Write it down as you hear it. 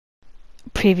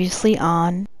Previously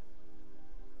on.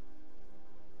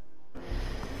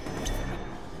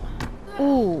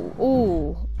 Ooh,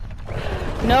 ooh.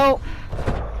 No.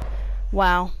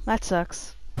 Wow, that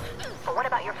sucks. But what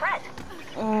about your friend?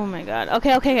 Oh my god.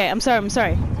 Okay, okay, okay. I'm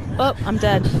sorry. Oh, I'm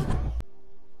dead.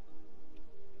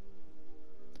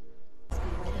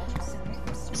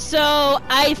 So,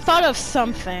 I thought of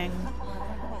something.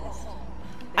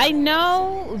 I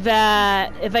know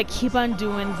that if I keep on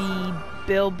doing the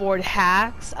Billboard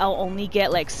hacks, I'll only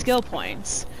get like skill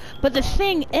points. But the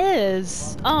thing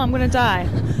is, oh, I'm gonna die.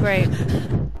 Great.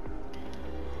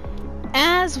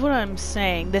 As what I'm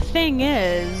saying, the thing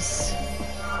is,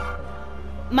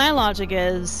 my logic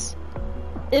is,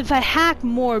 if I hack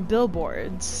more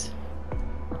billboards,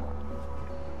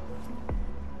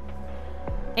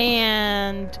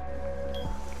 and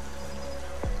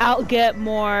I'll get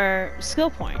more skill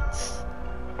points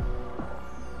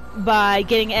by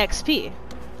getting XP.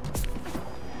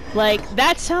 Like,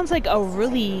 that sounds like a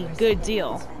really good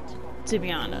deal, to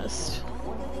be honest.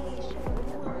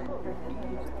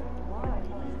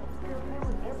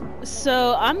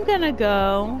 So I'm gonna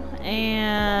go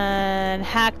and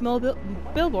hack more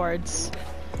billboards,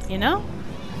 you know?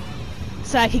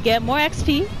 So I could get more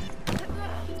XP,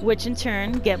 which in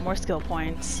turn get more skill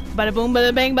points. Bada boom,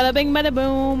 bada bang, bada bing, bada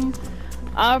boom.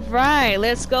 Alright,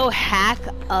 let's go hack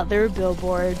other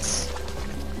billboards.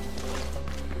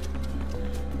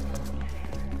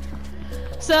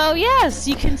 So yes,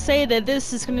 you can say that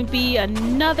this is going to be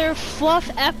another fluff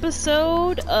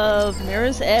episode of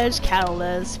Mirror's Edge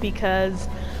Catalyst, because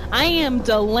I am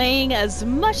delaying as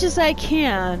much as I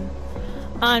can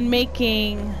on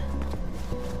making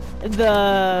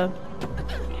the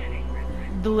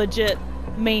legit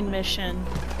main mission.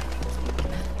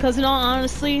 Because in all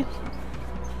honesty,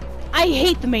 I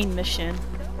hate the main mission.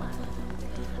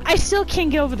 I still can't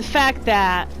get over the fact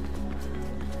that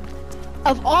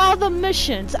of all the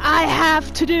missions I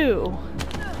have to do,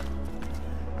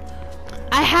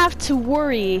 I have to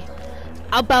worry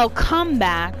about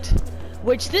combat,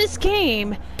 which this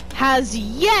game has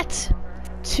yet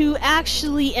to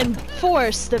actually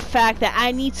enforce the fact that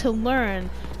I need to learn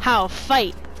how to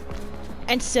fight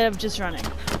instead of just running.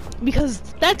 Because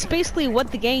that's basically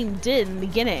what the game did in the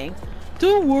beginning.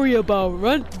 Don't worry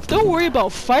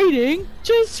about fighting,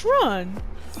 just run.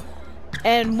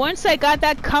 And once I got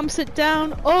that sit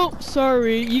down, oh,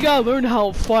 sorry, you gotta learn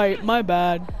how to fight, my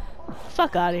bad.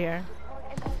 Fuck out of here.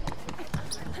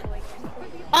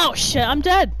 Oh shit, I'm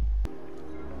dead.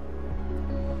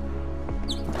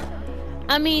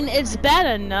 I mean, it's bad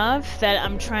enough that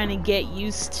I'm trying to get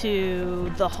used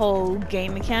to the whole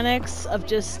game mechanics of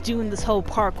just doing this whole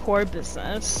parkour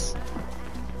business.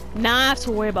 Now I have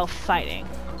to worry about fighting.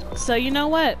 So you know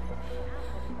what?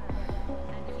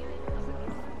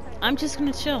 I'm just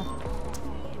gonna chill.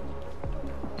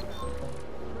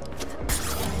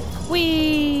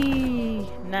 Whee!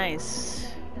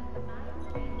 Nice.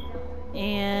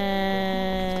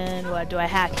 And what, do I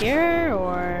hack here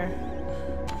or?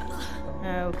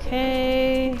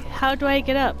 Okay. How do I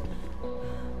get up?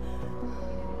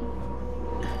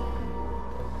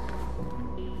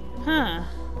 Huh.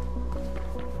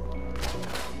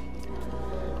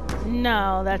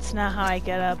 No, that's not how I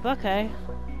get up. Okay.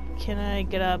 Can I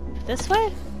get up this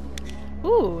way?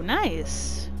 Ooh,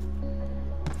 nice.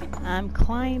 I'm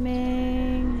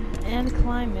climbing and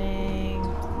climbing.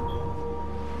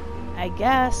 I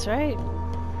guess, right?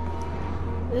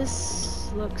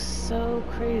 This looks so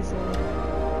crazy.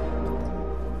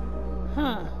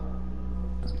 Huh.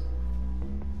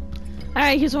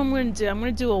 Alright, here's what I'm gonna do. I'm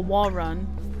gonna do a wall run.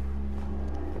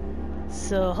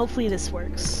 So hopefully this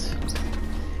works.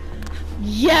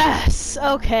 Yes!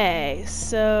 Okay,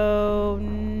 so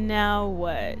now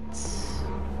what?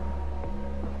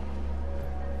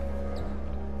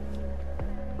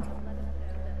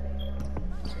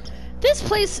 This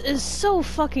place is so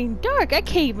fucking dark, I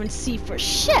can't even see for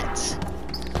shit!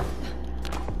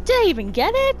 Did I even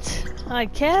get it? I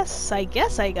guess I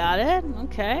got it.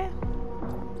 Okay.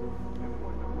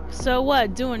 So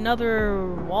what, do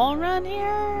another wall run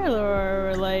here?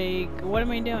 Or like, what am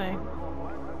I doing?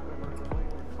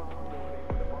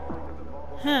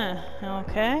 Huh,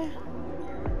 okay.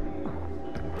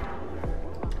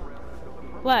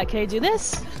 What, can I do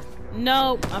this?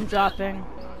 Nope, I'm dropping.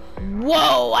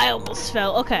 Whoa, I almost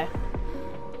fell. Okay.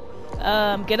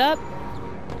 Get up.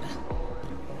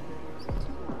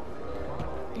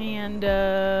 And,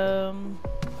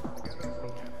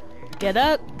 get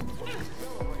up.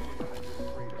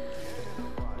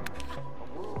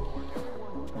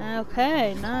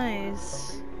 Okay,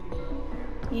 nice.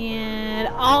 And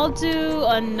I'll do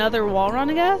another wall run,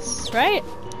 I guess, right?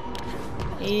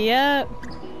 Yep.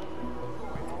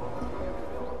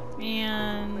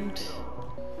 And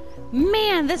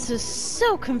man, this is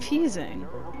so confusing.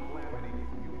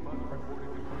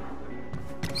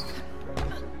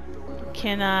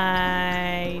 Can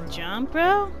I jump,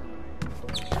 bro?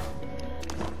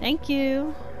 Thank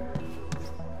you.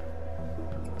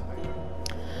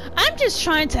 I'm just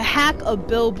trying to hack a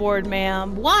billboard,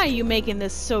 ma'am. Why are you making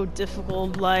this so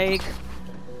difficult? Like...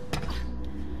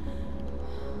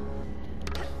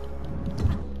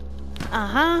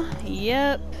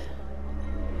 Yep.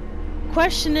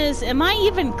 Question is, am I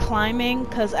even climbing?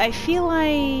 Cause I feel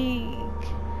like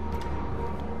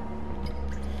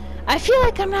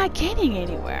I'm not getting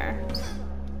anywhere.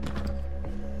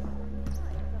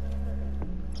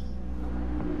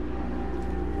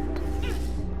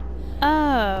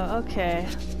 Oh, okay.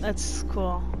 That's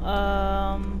cool.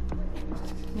 Let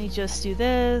me just do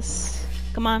this.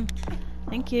 Come on.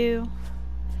 Thank you.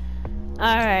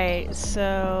 Alright,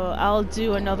 so I'll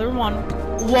do another one.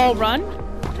 Wall run.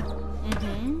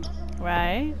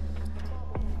 Right.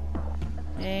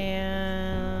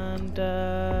 And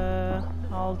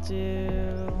I'll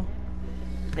do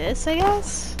this, I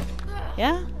guess?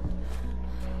 Yeah?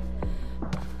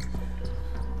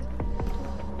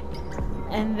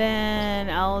 And then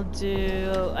I'll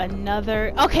do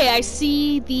another. Okay, I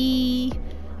see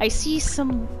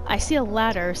a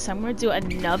ladder, so I'm gonna do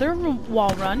another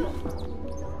wall run.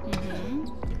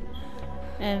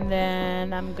 And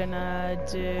then I'm gonna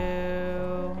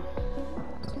do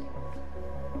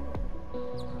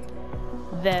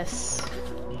this.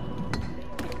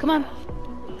 Come on.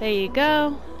 There you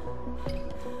go.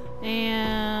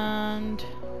 And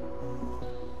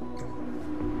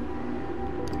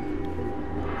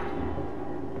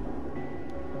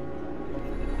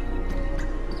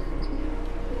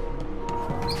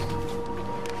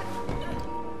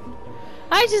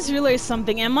I just realized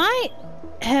something.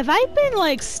 Have I been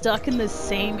like stuck in the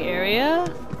same area?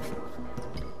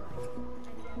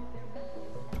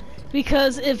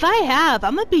 Because if I have,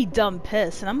 I'm gonna be dumb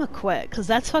pissed and I'm gonna quit, cause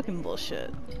that's fucking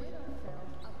bullshit.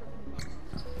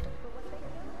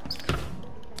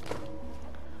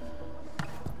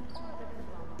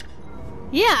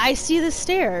 Yeah, I see the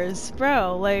stairs,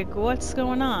 bro. Like, what's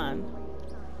going on?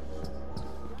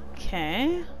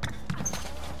 Okay.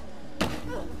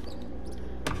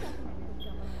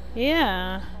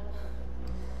 Yeah.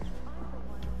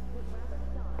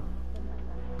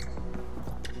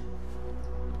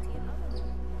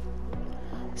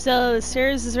 So the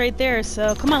stairs is right there,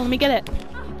 so come on, let me get it.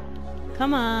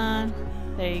 Come on.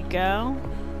 There you go.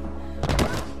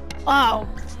 Oh,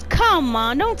 come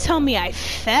on, don't tell me I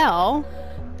fell.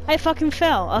 I fucking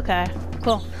fell. Okay,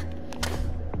 cool.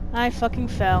 I fucking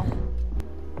fell.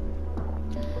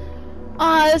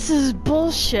 Ah, this is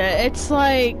bullshit. It's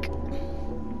like...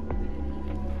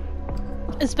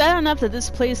 It's bad enough that this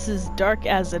place is dark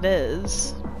as it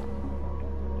is.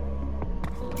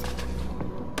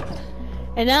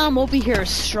 And now I'm over here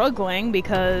struggling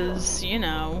because, you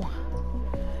know,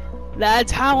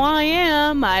 that's how I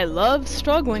am. I love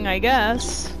struggling, I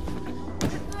guess.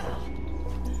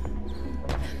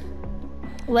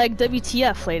 Like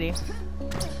WTF, lady.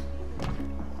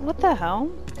 What the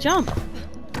hell? Jump.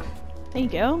 There you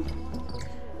go.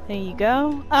 There you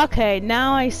go. Okay,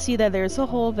 now I see that there's a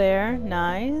hole there.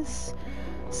 Nice.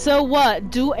 So what?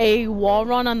 Do a wall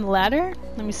run on the ladder?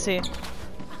 Let me see.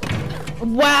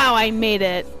 Wow, I made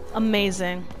it.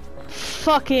 Amazing.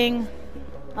 Fucking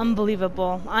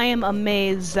unbelievable. I am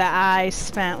amazed that I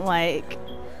spent like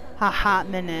a hot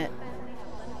minute.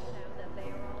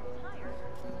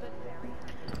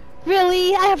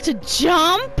 Really? I have to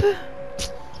jump?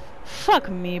 Fuck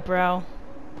me, bro.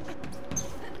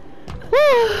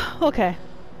 Woo! Okay.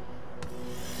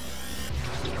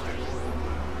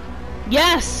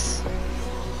 Yes!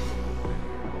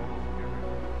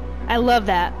 I love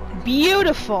that.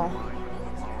 Beautiful!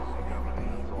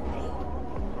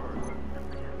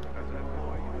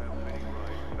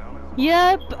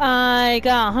 Yep, I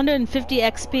got 150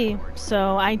 XP.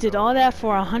 So I did all that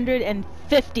for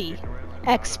 150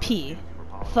 XP.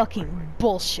 Fucking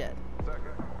bullshit.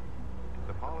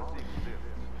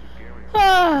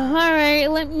 Oh,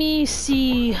 alright, let me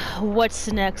see what's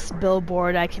the next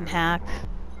billboard I can hack.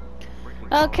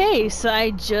 Okay, so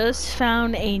I just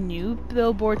found a new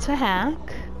billboard to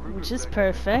hack, which is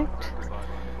perfect.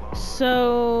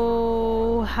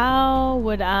 So, how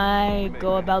would I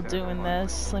go about doing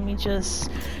this? Let me just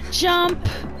jump.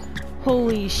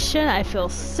 Holy shit, I feel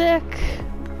sick.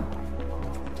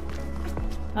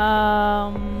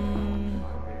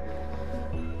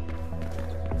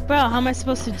 Bro, how am I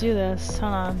supposed to do this?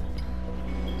 Hold on.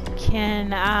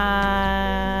 Can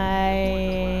I...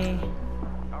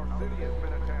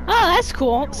 Oh, that's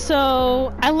cool.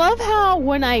 So, I love how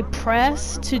when I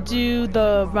press to do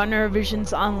the runner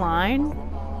visions online,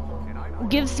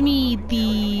 gives me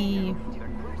the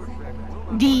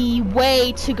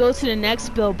way to go to the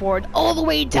next billboard all the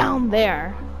way down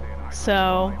there.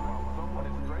 So,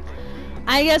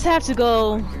 I guess I have to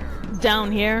go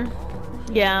down here.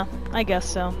 Yeah, I guess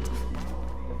so.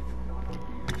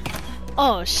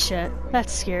 Oh shit, that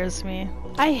scares me.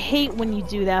 I hate when you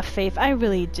do that, Faith. I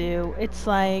really do. It's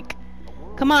like,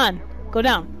 come on, go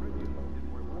down.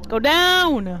 Go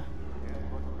down!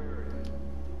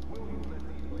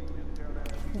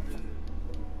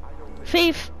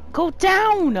 Faith, go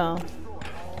down!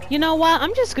 You know what?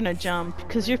 I'm just gonna jump,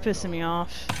 because you're pissing me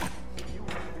off.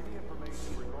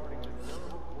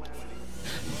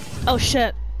 Oh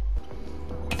shit.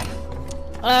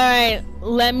 Alright,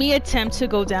 let me attempt to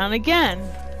go down again.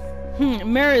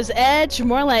 Mirror's Edge,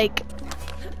 more like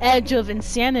Edge of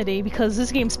Insanity, because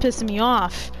this game's pissing me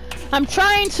off. I'm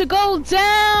trying to go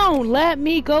down! Let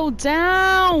me go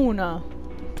down!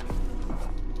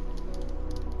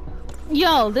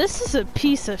 Yo, this is a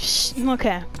piece of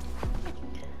okay.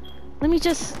 Let me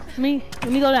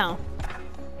go down.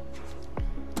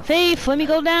 Faith, let me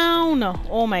go down!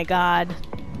 Oh my god.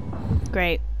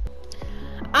 Great.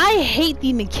 I hate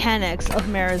the mechanics of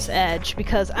Mirror's Edge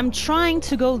because I'm trying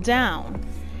to go down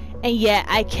and yet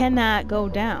I cannot go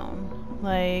down.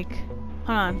 Like, hold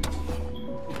on.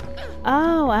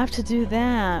 Oh, I have to do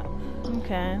that.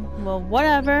 Okay, well,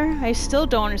 whatever. I still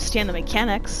don't understand the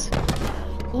mechanics.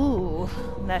 Ooh,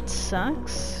 that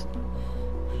sucks.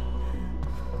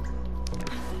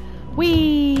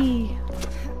 Whee!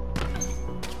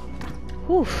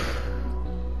 Oof.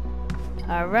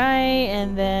 Alright,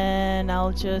 and then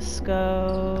I'll just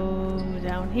go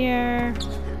down here.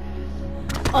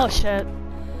 Oh shit.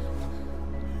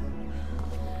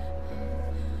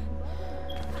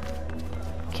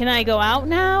 Can I go out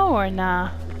now or nah?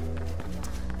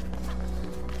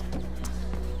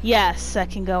 Yes, I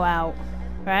can go out.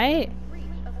 Right?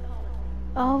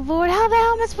 Oh lord, how the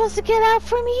hell am I supposed to get out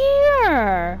from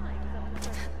here?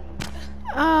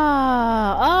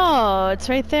 Oh, it's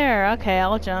right there. Okay,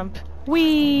 I'll jump.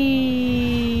 Whee!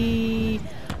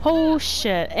 Oh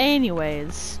shit.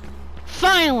 Anyways.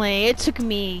 Finally, it took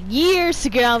me years to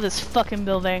get out of this fucking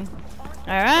building.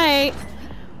 Alright.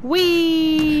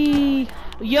 Whee!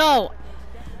 Yo!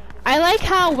 I like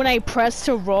how when I press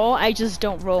to roll, I just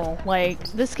don't roll. Like,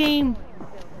 this game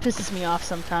pisses me off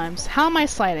sometimes. How am I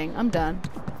sliding? I'm done.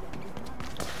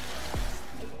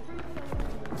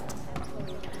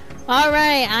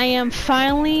 Alright, I am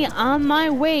finally on my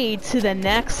way to the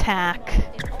next hack.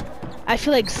 I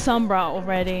feel like Sombra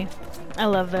already. I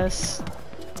love this.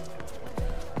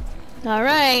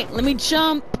 Alright, let me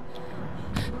jump.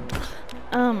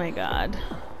 Oh my god.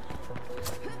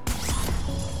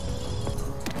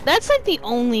 That's like the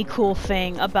only cool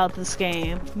thing about this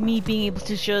game. Me being able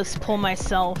to just pull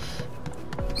myself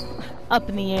up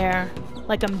in the air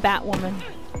like I'm Batwoman.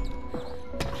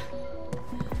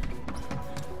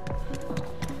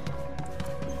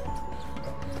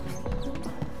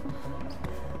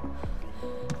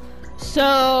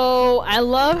 So I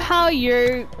love how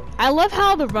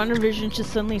the runner vision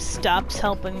just suddenly stops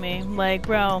helping me. Like,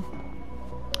 bro,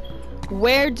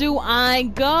 where do I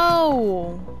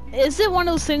go? Is it one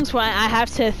of those things where I have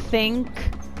to think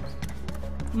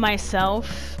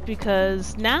myself?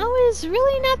 Because now is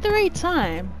really not the right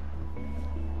time.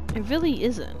 It really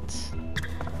isn't.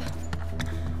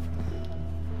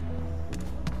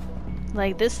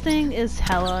 Like, this thing is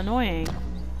hella annoying.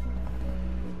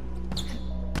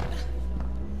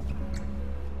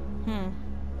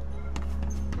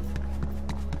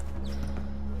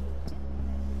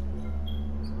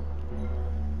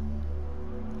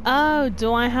 Oh,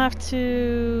 do I have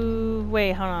to...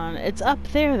 Wait, hold on. It's up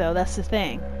there, though. That's the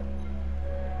thing.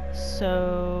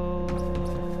 So...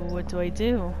 What do I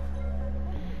do?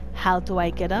 How do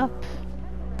I get up?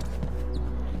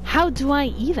 How do I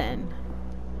even?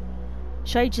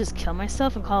 Should I just kill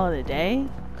myself and call it a day?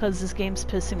 Because this game's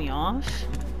pissing me off?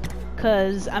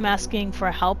 Because I'm asking for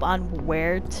help on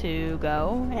where to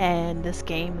go, and this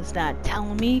game is not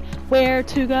telling me where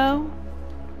to go?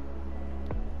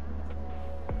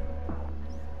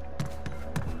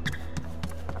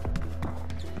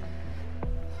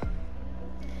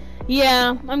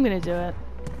 Yeah, I'm gonna do it.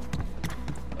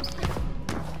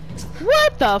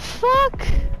 What the fuck?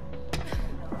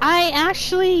 I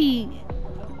actually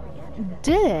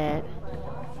did it.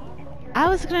 I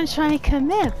was gonna try and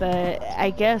commit, but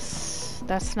I guess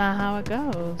that's not how it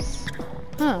goes.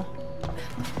 Huh.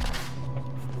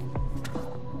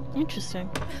 Interesting.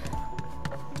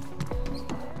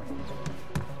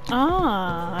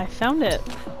 Ah, I found it.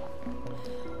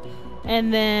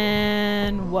 And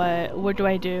then what? What do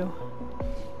I do?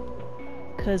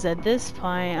 Cause at this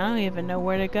point, I don't even know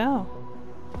where to go.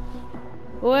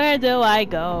 Where do I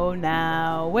go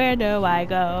now? Where do I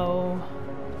go?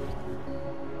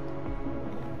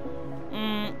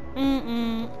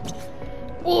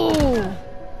 Ooh!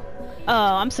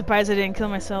 Oh, I'm surprised I didn't kill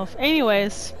myself.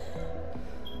 Anyways.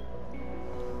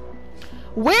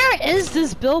 Where is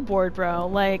this billboard, bro?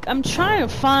 Like, I'm trying to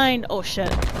find... Oh, shit.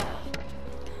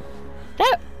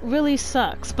 That really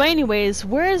sucks. But anyways,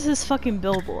 where is this fucking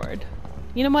billboard?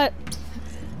 You know what?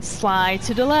 Slide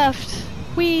to the left.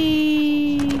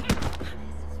 Whee!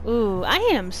 Ooh, I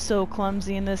am so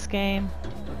clumsy in this game.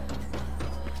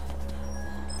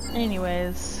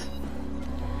 Anyways.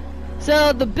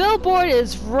 So, the billboard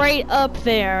is right up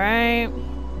there, right?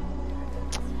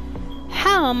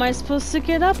 How am I supposed to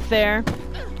get up there?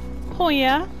 Oh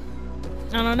yeah?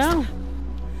 I don't know.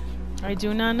 I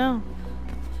do not know.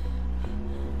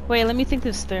 Wait, let me think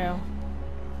this through.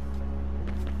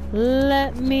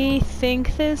 Let me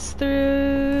think this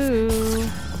through.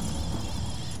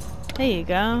 There you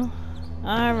go.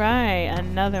 Alright,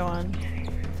 another one.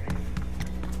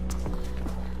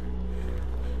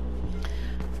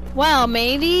 Wow,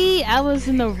 maybe I was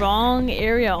in the wrong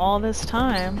area all this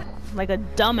time. Like a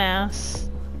dumbass.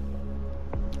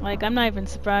 Like, I'm not even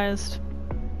surprised.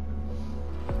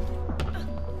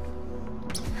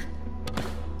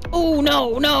 Oh,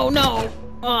 no, no, no!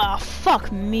 Ah,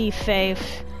 fuck me,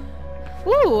 Faith.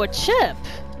 Ooh, a chip!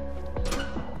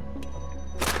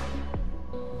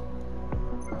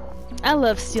 I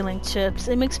love stealing chips.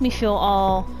 It makes me feel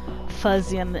all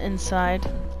fuzzy on the inside.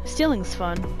 Stealing's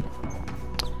fun.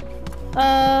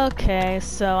 Okay,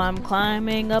 so I'm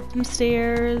climbing up them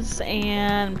stairs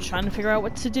and I'm trying to figure out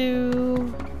what to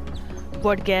do.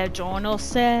 Porque yo no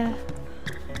sé.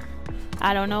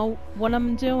 I don't know what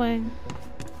I'm doing.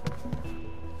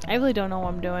 I really don't know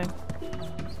what I'm doing.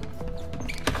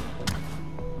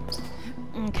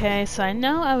 Okay, so I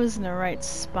know I was in the right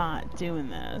spot doing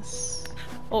this.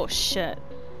 Oh shit.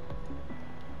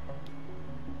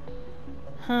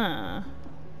 Huh.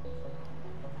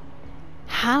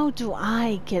 How do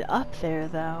I get up there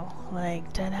though?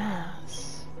 Like,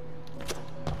 deadass.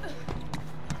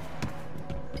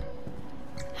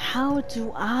 How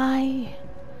do I...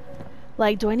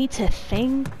 Like, do I need to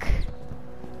think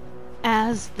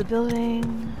as the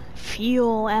building?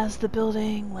 Feel as the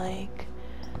building? Like,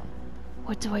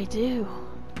 what do I do?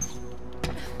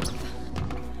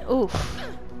 Oof.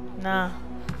 Nah.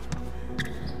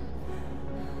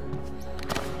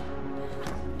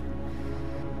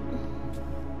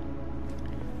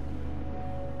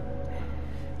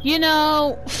 You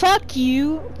know, fuck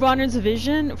you, Runner's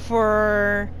Vision,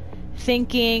 for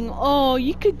thinking, oh,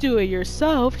 you could do it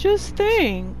yourself, just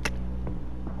think.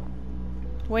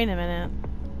 Wait a minute.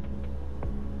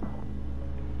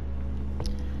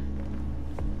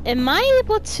 Am I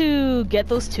able to get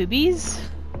those tubies?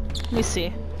 Let me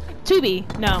see. Tubi,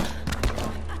 no.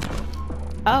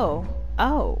 Oh,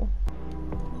 oh.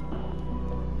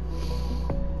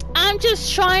 I'm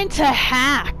just trying to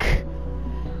hack.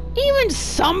 Even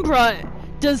Sombra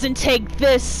doesn't take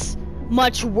this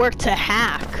much work to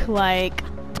hack, like...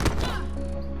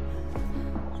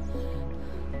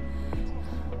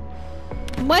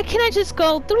 Why can't I just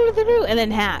go through and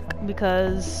then hack?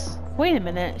 Because... Wait a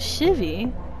minute,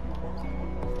 Shivy?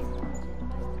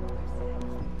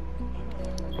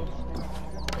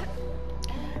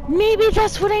 Maybe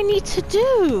that's what I need to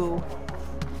do!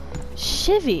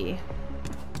 Shivy.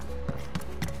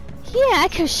 Yeah, I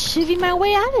could shivvy my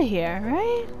way out of here,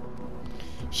 right?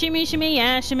 Shimmy, shimmy,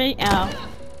 yeah, shimmy, ow.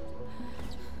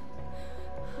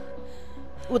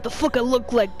 What the fuck I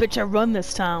look like, bitch? I run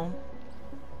this town.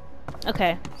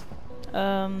 Okay.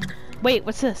 Wait,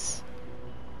 what's this?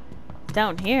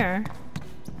 Down here?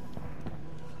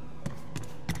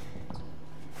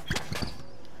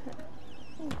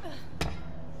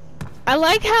 I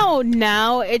like how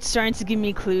now it's starting to give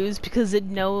me clues because it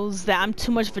knows that I'm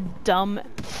too much of a dumb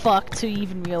fuck to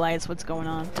even realize what's going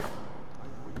on.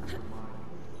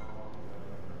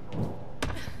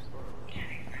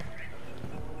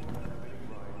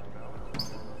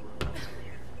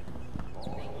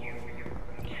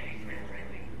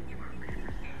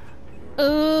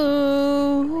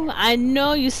 Ooh, I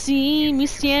know you see me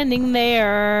standing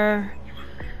there.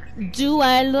 Do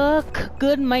I look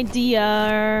good, my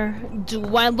dear?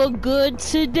 Do I look good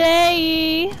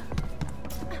today?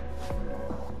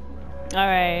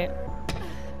 Alright.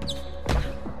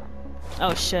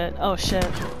 Oh shit, oh shit.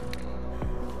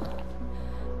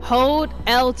 Hold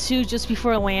L2 just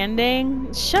before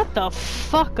landing? Shut the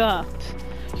fuck up.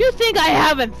 You think I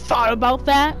haven't thought about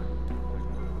that?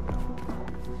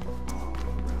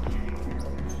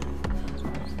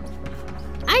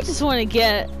 I just want to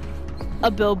get a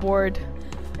billboard.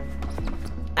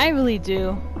 I really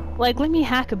do. Like, let me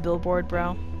hack a billboard,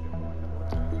 bro.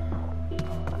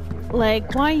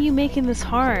 Like, why are you making this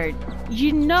hard?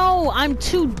 You know I'm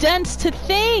too dense to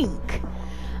think.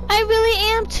 I really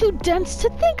am too dense to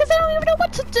think because I don't even know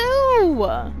what to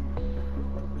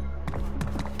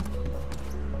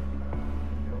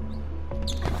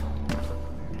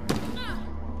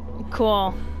do.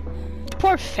 Cool.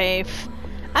 Poor Faith.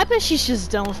 I bet she's just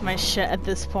done with my shit at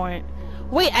this point.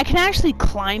 Wait, I can actually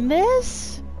climb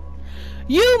this?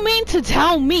 You mean to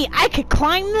tell me I could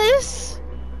climb this?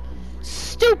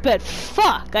 Stupid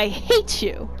fuck, I hate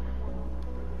you.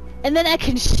 And then I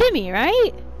can shimmy,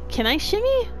 right? Can I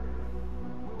shimmy?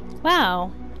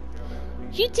 Wow.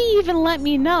 You didn't even let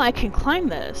me know I can climb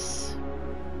this.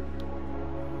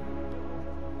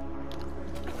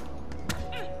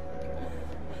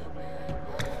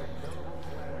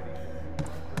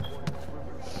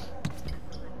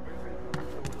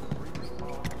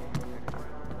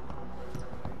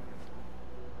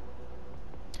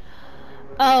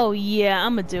 Oh yeah,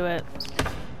 I'ma do it.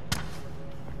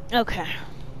 Okay.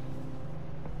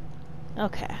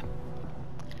 Okay.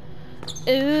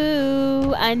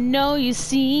 Ooh, I know you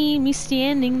see me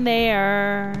standing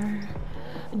there.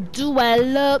 Do I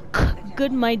look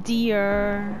good, my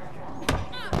dear?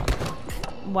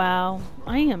 Wow,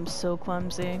 I am so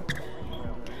clumsy.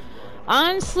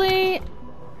 Honestly,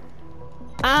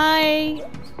 I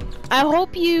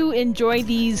hope you enjoy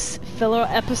these filler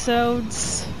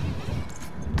episodes.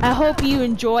 I hope you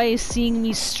enjoy seeing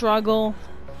me struggle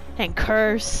and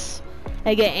curse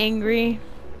and get angry.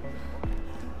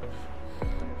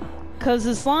 Cause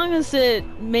as long as it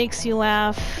makes you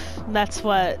laugh, that's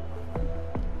what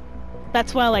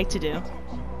I like to do.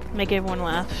 Make everyone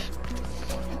laugh.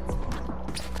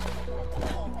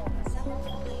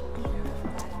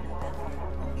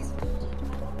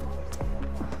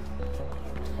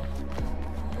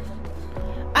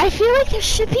 I feel like there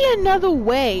should be another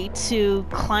way to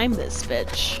climb this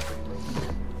bitch.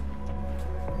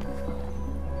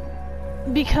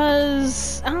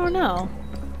 Because, I don't know.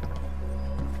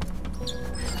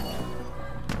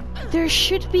 There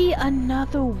should be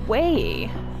another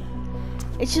way.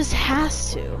 It just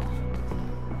has to.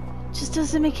 It just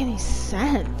doesn't make any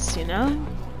sense, you know?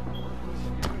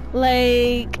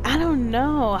 Like, I don't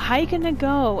know. How you gonna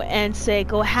go and say,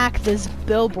 go hack this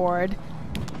billboard?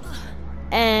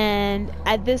 And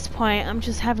at this point, I'm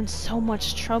just having so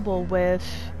much trouble with...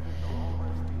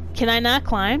 Can I not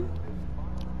climb?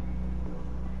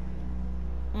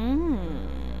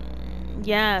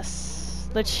 Yes.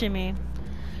 Let's shimmy.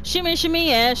 Shimmy, shimmy,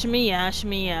 yeah, shimmy, yeah,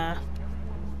 shimmy, yeah.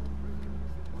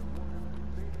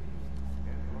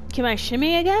 Can I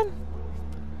shimmy again?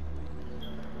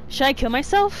 Should I kill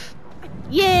myself?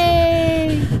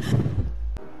 Yay!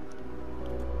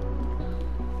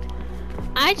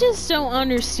 I just don't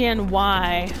understand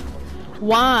why.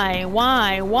 Why?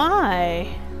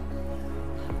 Why?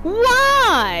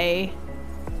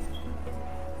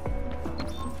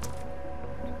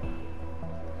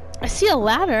 I see a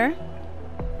ladder.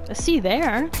 I see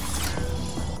there.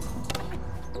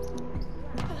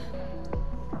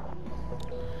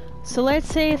 So let's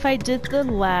say if I did the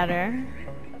ladder.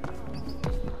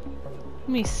 Let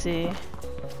me see.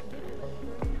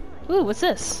 Ooh, what's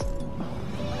this?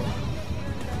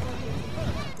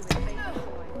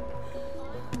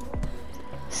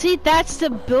 See, that's the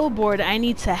billboard I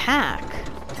need to hack.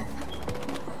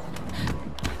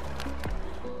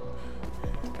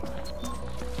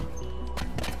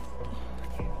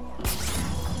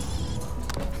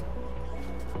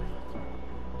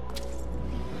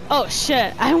 Oh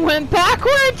shit, I went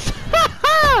backwards!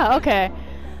 Okay.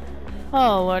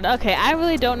 Oh lord, okay, I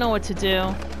really don't know what to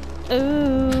do.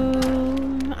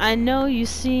 Ooh, I know you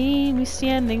see me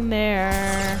standing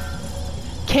there.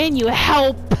 Can you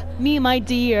help me, my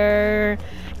dear?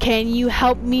 Can you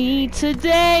help me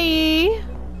today?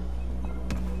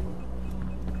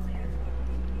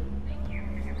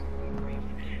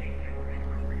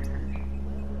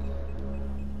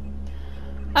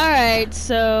 Alright,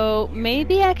 so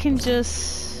maybe I can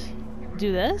just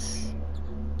do this?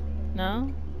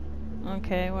 No?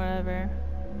 Okay, whatever.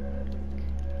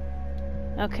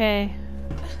 Okay.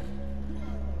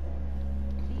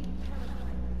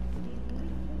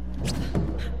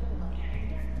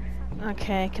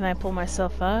 Okay, can I pull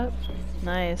myself up?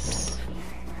 Nice.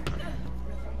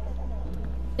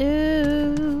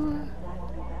 Ooh.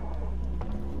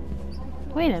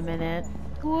 Wait a minute.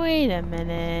 Wait a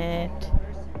minute.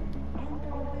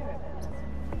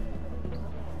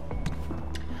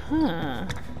 Huh.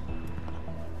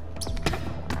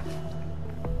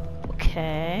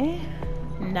 Okay.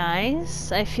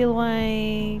 Nice. I feel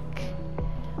like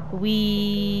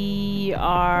we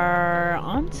are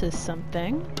onto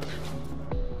something.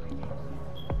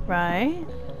 Right?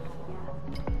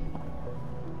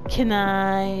 Can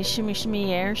I shimmy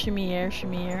shimmy air, shimmy air,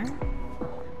 shimmy air?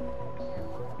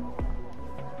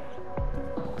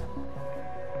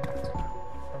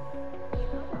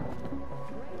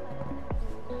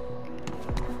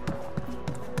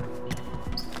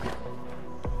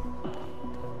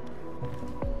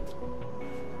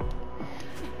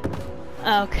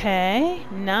 Okay,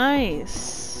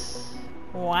 nice.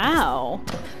 Wow.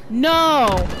 No!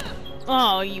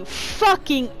 Oh, you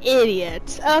fucking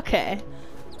idiot. Okay.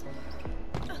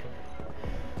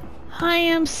 I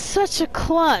am such a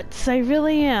klutz. I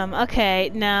really am.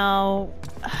 Okay, now...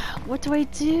 What do I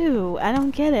do? I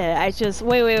don't get it. I just...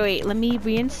 Wait. Let me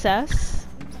reinsess.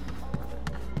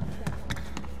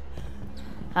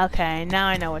 Okay, now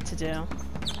I know what to do.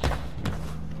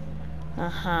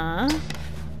 Uh-huh.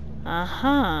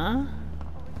 Uh-huh.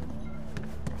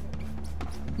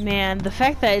 Man, the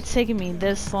fact that it's taken me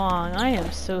this long, I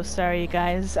am so sorry, you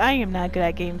guys. I am not good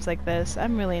at games like this.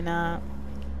 I'm really not.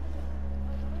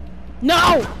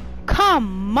 No!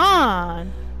 Come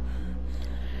on!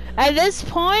 At this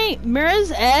point,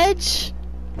 Mirror's Edge,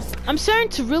 I'm starting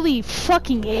to really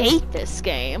fucking hate this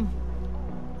game.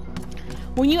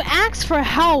 When you ask for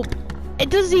help, it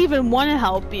doesn't even want to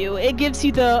help you. It gives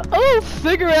you the, oh,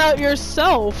 figure it out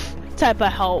yourself type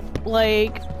of help.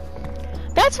 Like,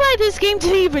 that's why this game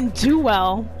didn't even do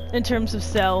well in terms of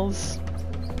sales.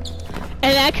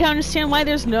 And I can understand why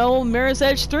there's no Mirror's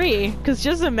Edge 3. Because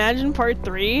just imagine part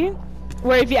 3,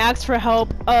 where if you ask for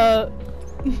help,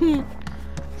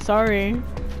 sorry.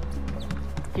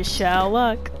 You shall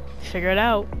luck. Figure it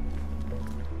out.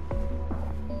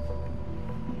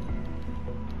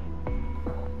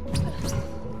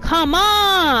 Come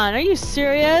on! Are you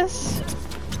serious?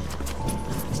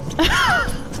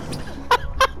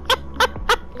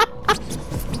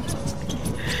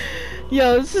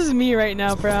 Yo, this is me right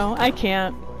now, bro. I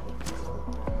can't.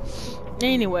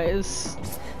 Anyways.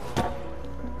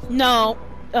 No.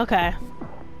 Okay.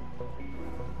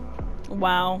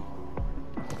 Wow.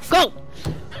 Go!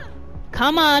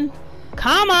 Come on.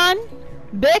 Come on!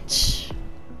 Bitch!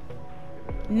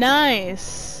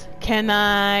 Nice. Can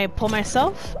I pull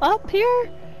myself up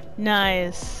here?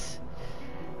 Nice.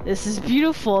 This is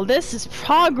beautiful. This is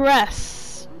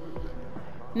progress.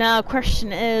 Now,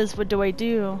 question is, what do I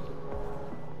do?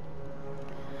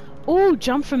 Ooh,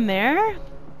 jump from there?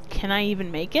 Can I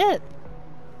even make it?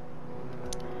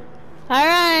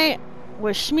 Alright.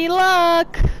 Wish me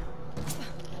luck.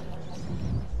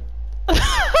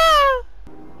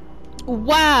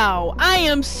 Wow, I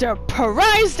am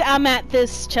surprised I'm at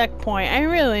this checkpoint. I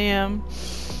really am.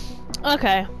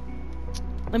 Okay.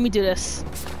 Let me do this.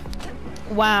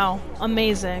 Wow,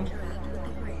 amazing.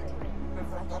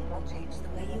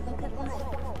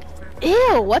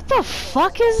 Ew, what the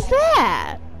fuck is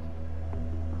that?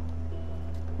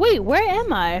 Wait, where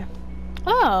am I?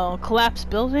 Oh, collapsed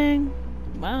building?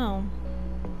 Wow.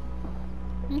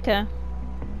 Okay.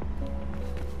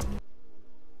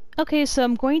 Okay, so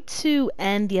I'm going to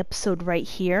end the episode right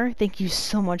here. Thank you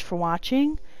so much for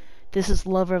watching. This is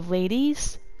Lover of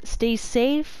Ladies. Stay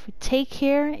safe, take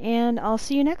care, and I'll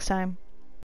see you next time.